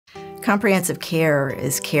Comprehensive care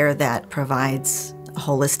is care that provides a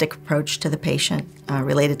holistic approach to the patient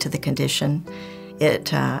related to the condition.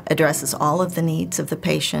 It addresses all of the needs of the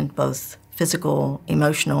patient, both physical,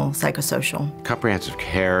 emotional, psychosocial. Comprehensive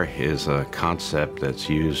care is a concept that's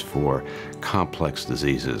used for complex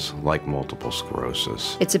diseases like multiple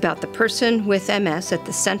sclerosis. It's about the person with MS at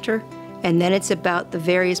the center, and then it's about the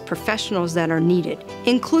various professionals that are needed,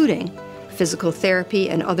 including physical therapy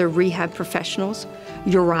and other rehab professionals,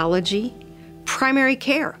 urology, primary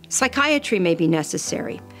care, psychiatry may be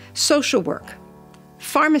necessary, social work,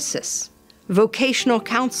 pharmacists, vocational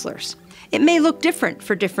counselors. It may look different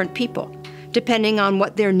for different people, depending on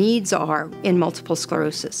what their needs are in multiple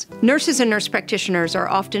sclerosis. Nurses and nurse practitioners are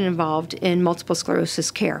often involved in multiple sclerosis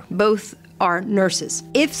care. Both are nurses.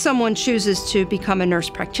 If someone chooses to become a nurse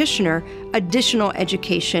practitioner, additional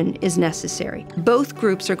education is necessary. Both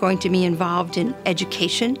groups are going to be involved in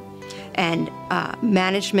education and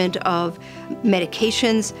management of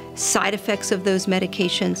medications, side effects of those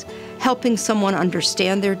medications, helping someone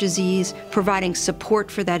understand their disease, providing support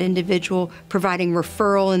for that individual, providing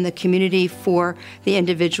referral in the community for the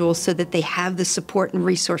individual so that they have the support and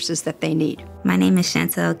resources that they need. My name is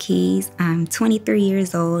Chantel Keys. I'm 23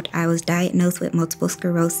 years old. I was diagnosed with multiple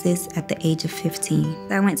sclerosis at the age of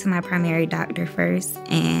 15. I went to my primary doctor first,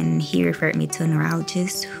 and he referred me to a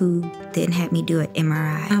neurologist who then had me do an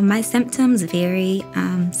MRI. My symptoms vary.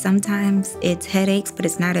 Sometimes it's headaches, but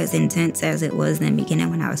it's not as intense as it was in the beginning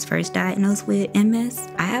when I was first diagnosed with MS.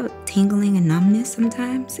 I have tingling and numbness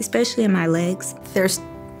sometimes, especially in my legs. There's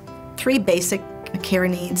 3 basic care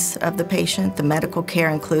needs of the patient. The medical care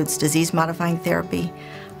includes disease-modifying therapy,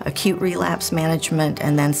 acute relapse management,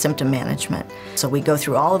 and then symptom management. So we go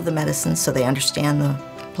through all of the medicines so they understand the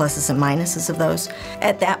pluses and minuses of those.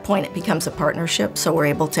 At that point, it becomes a partnership, so we're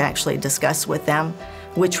able to actually discuss with them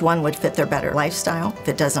which one would fit their better lifestyle. If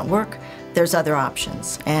it doesn't work, there's other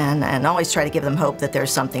options, and always try to give them hope that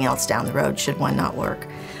there's something else down the road should one not work.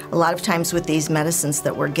 A lot of times with these medicines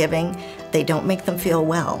that we're giving, they don't make them feel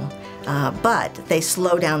well, but they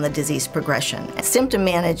slow down the disease progression. Symptom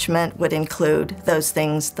management would include those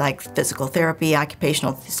things like physical therapy,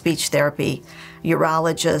 occupational speech therapy,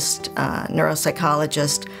 urologist,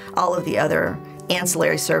 neuropsychologist, all of the other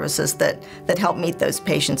ancillary services that help meet those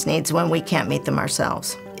patients' needs when we can't meet them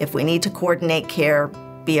ourselves. If we need to coordinate care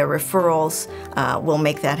via referrals, we'll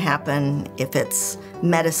make that happen. If it's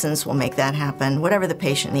medicines, we'll make that happen, whatever the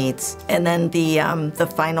patient needs. And then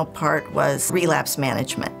the final part was relapse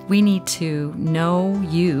management. We need to know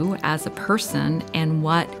you as a person and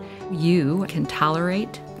what you can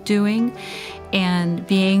tolerate doing, and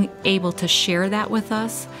being able to share that with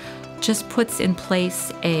us just puts in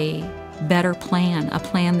place a better plan, a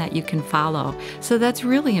plan that you can follow. So that's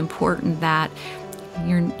really important, that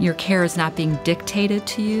your care is not being dictated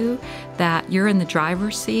to you, that you're in the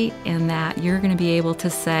driver's seat, and that you're going to be able to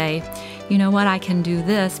say, you know what, I can do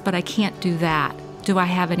this, but I can't do that. Do I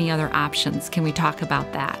have any other options? Can we talk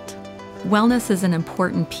about that? Wellness is an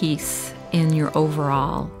important piece in your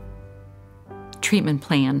overall treatment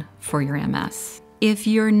plan for your MS. If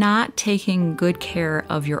you're not taking good care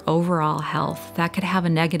of your overall health, that could have a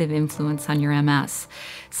negative influence on your MS.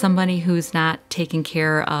 Somebody who's not taking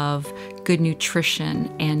care of good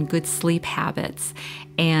nutrition and good sleep habits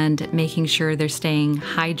and making sure they're staying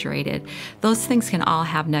hydrated, those things can all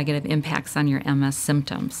have negative impacts on your MS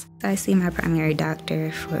symptoms. I see my primary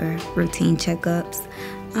doctor for routine checkups.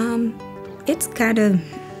 It's kind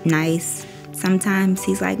of nice. Sometimes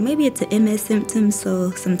he's like, maybe it's an MS symptom,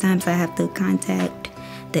 so sometimes I have to contact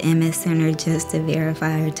the MS center just to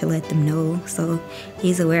verify or to let them know. So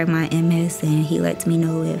he's aware of my MS, and he lets me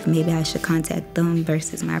know if maybe I should contact them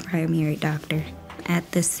versus my primary doctor. At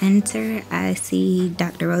the center, I see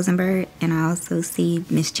Dr. Rosenberg, and I also see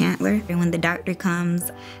Miss Chandler. And when the doctor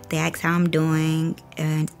comes, they ask how I'm doing,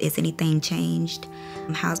 and is anything changed?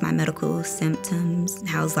 How's my medical symptoms?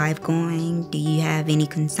 How's life going? Do you have any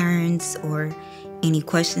concerns or any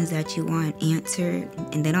questions that you want answered?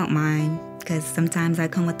 And they don't mind, because sometimes I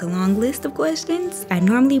come with a long list of questions. I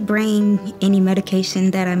normally bring any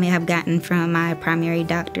medication that I may have gotten from my primary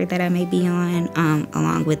doctor that I may be on,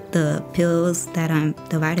 along with the pills the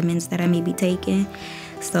vitamins that I may be taking.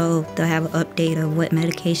 So they'll have an update of what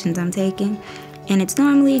medications I'm taking. And it's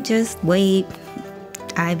normally just weight,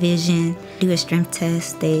 eye vision, do a strength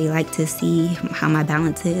test. They like to see how my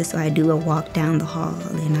balance is, so I do a walk down the hall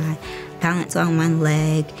and I balance on one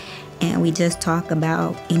leg, and we just talk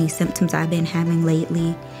about any symptoms I've been having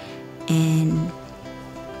lately and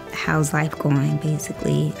how's life going,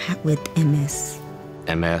 basically, with MS.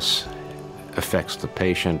 MS affects the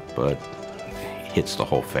patient, but hits the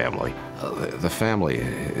whole family. The family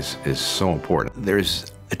is so important.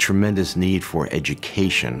 There's a tremendous need for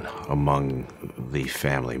education among the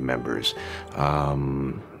family members.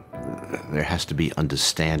 There has to be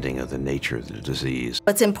understanding of the nature of the disease.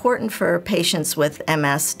 It's important for patients with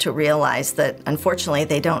MS to realize that, unfortunately,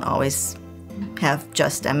 they don't always have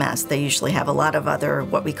just MS. They usually have a lot of other,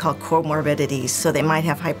 what we call comorbidities. So they might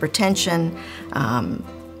have hypertension,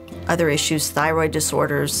 other issues, thyroid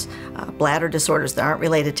disorders, bladder disorders that aren't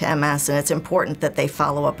related to MS, and it's important that they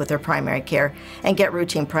follow up with their primary care and get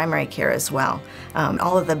routine primary care as well.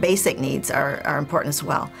 All of the basic needs are important as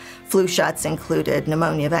well. Flu shots included,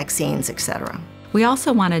 pneumonia vaccines, etc. We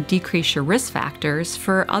also want to decrease your risk factors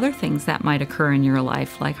for other things that might occur in your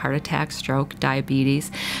life, like heart attack, stroke,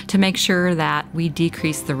 diabetes, to make sure that we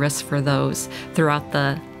decrease the risk for those throughout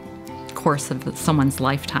the course of someone's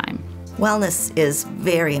lifetime. Wellness is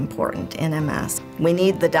very important in MS. We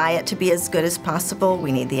need the diet to be as good as possible.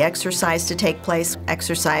 We need the exercise to take place.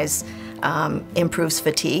 Exercise improves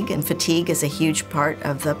fatigue, and fatigue is a huge part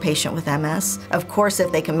of the patient with MS. Of course,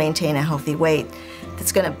 if they can maintain a healthy weight,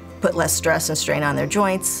 it's going to put less stress and strain on their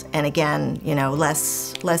joints, and again,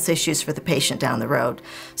 less issues for the patient down the road.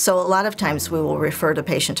 So a lot of times we will refer the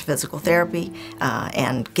patient to physical therapy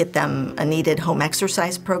and get them a needed home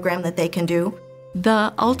exercise program that they can do.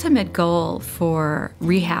 The ultimate goal for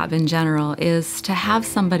rehab in general is to have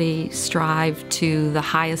somebody strive to the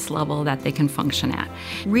highest level that they can function at.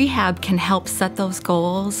 Rehab can help set those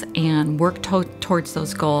goals and work towards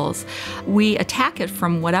those goals. We attack it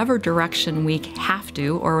from whatever direction we have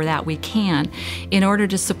to or that we can in order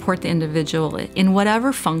to support the individual in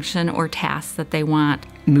whatever function or task that they want.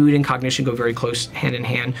 Mood and cognition go very close hand in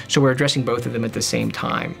hand, so we're addressing both of them at the same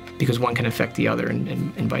time because one can affect the other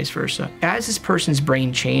and vice versa. As this person's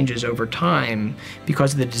brain changes over time,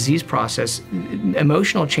 because of the disease process,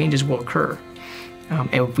 emotional changes will occur.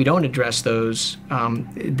 And if we don't address those,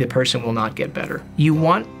 the person will not get better. You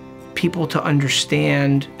want people to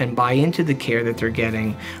understand and buy into the care that they're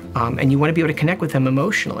getting, and you want to be able to connect with them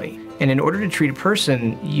emotionally. And in order to treat a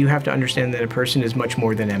person, you have to understand that a person is much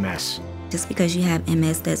more than MS. Just because you have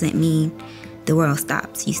MS doesn't mean the world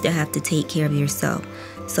stops. You still have to take care of yourself.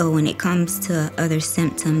 So when it comes to other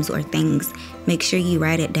symptoms or things, make sure you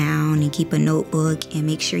write it down and keep a notebook and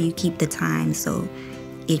make sure you keep the time. So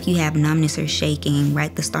if you have numbness or shaking,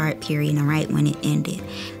 write the start period and write when it ended.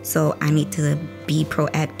 So I need to be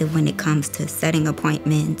proactive when it comes to setting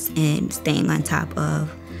appointments and staying on top of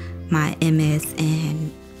my MS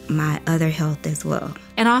and my other health as well.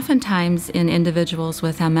 And oftentimes in individuals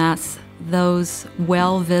with MS, those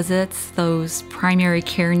well visits, those primary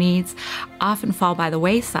care needs often fall by the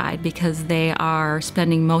wayside because they are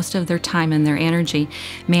spending most of their time and their energy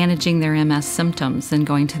managing their MS symptoms and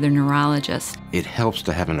going to their neurologist. It helps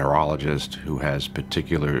to have a neurologist who has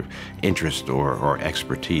particular interest or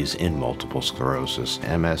expertise in multiple sclerosis.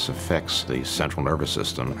 MS affects the central nervous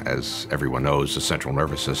system. As everyone knows, the central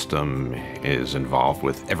nervous system is involved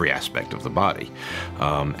with every aspect of the body.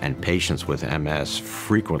 And patients with MS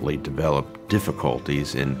frequently develop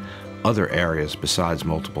difficulties in other areas besides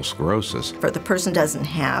multiple sclerosis. If the person doesn't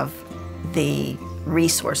have the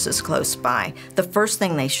resources close by, the first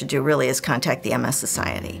thing they should do really is contact the MS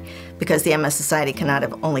Society, because the MS Society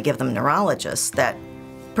cannot only give them neurologists that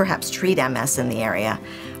perhaps treat MS in the area,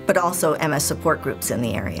 but also MS support groups in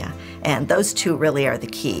the area. And those two really are the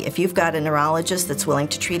key. If you've got a neurologist that's willing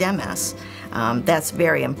to treat MS, that's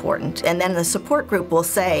very important. And then the support group will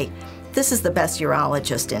say, this is the best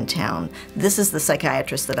urologist in town. This is the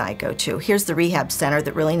psychiatrist that I go to. Here's the rehab center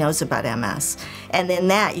that really knows about MS. And in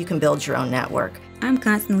that, you can build your own network. I'm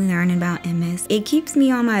constantly learning about MS. It keeps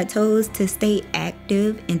me on my toes to stay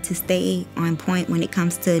active and to stay on point when it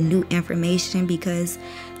comes to new information because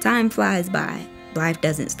time flies by. Life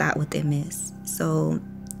doesn't stop with MS. So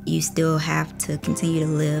you still have to continue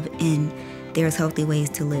to live, and there's healthy ways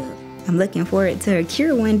to live. I'm looking forward to a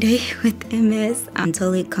cure one day with MS.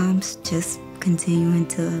 Until it comes, just continuing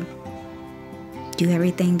to do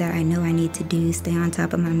everything that I know I need to do, stay on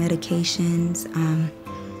top of my medications,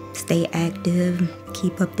 stay active,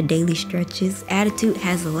 keep up the daily stretches. Attitude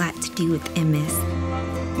has a lot to do with MS.